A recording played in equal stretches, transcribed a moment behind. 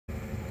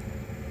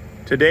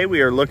Today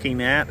we are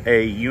looking at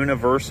a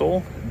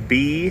universal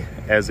B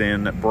as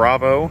in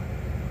Bravo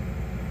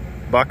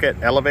bucket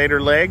elevator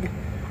leg.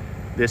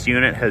 This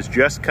unit has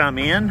just come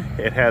in.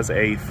 It has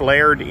a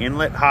flared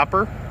inlet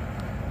hopper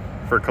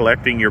for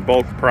collecting your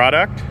bulk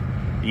product.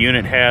 The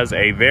unit has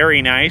a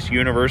very nice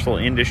Universal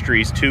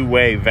Industries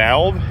two-way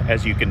valve,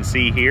 as you can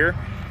see here.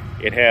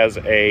 It has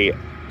a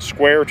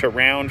square to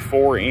round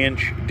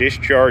 4-inch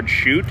discharge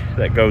chute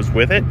that goes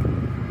with it.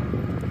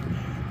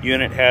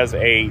 Unit has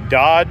a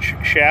Dodge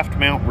shaft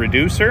mount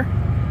reducer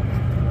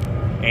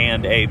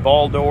and a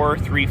ball door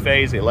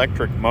 3-phase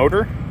electric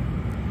motor.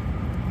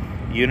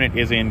 Unit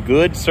is in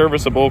good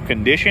serviceable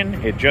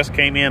condition. It just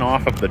came in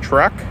off of the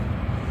truck.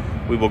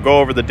 We will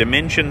go over the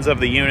dimensions of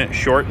the unit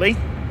shortly.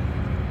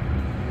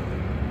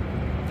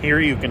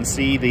 Here you can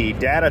see the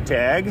data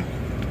tag.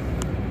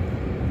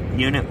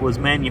 Unit was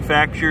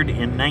manufactured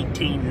in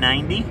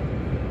 1990.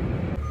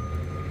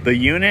 The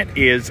unit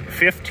is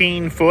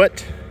 15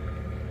 foot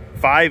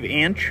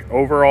 5-inch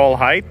overall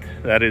height.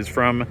 That is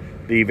from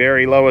the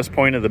very lowest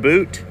point of the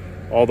boot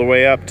all the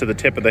way up to the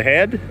tip of the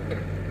head.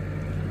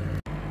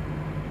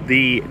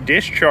 The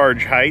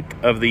discharge height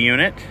of the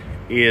unit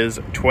is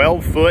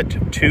 12 foot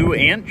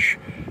 2-inch.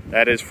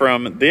 That is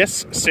from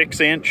this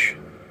 6-inch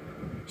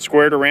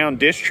squared around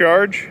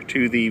discharge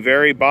to the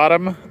very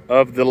bottom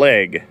of the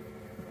leg.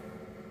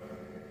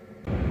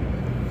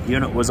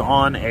 Unit was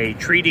on a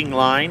treating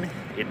line.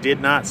 It did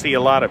not see a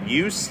lot of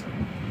use.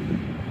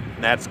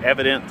 That's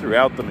evident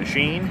throughout the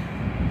machine.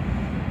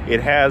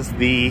 It has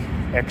the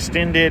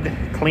extended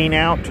clean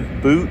out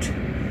boot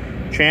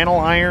channel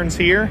irons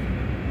here.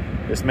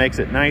 This makes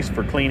it nice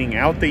for cleaning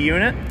out the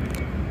unit.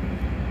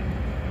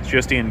 It's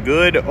just in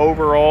good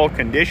overall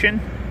condition.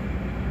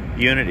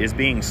 The unit is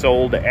being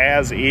sold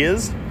as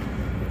is.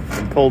 You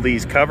can pull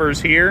these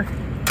covers here.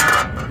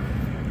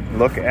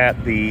 Look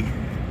at the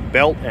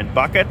belt and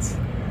buckets.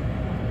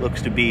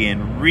 Looks to be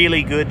in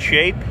really good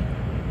shape.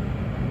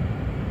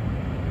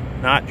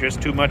 Not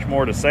just too much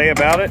more to say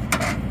about it.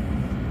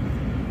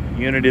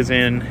 Unit is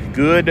in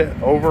good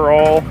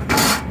overall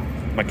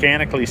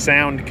mechanically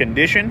sound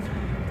condition.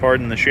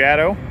 Pardon the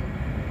shadow.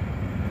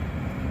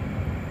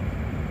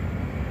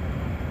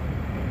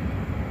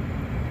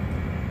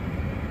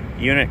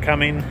 Unit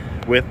coming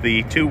with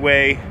the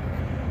two-way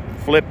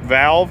flip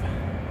valve.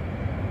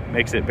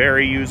 Makes it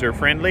very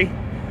user-friendly.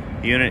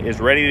 The unit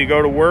is ready to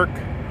go to work.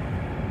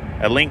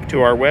 A link to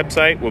our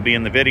website will be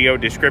in the video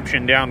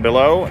description down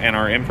below, and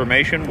our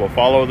information will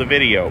follow the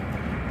video.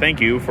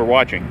 Thank you for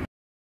watching.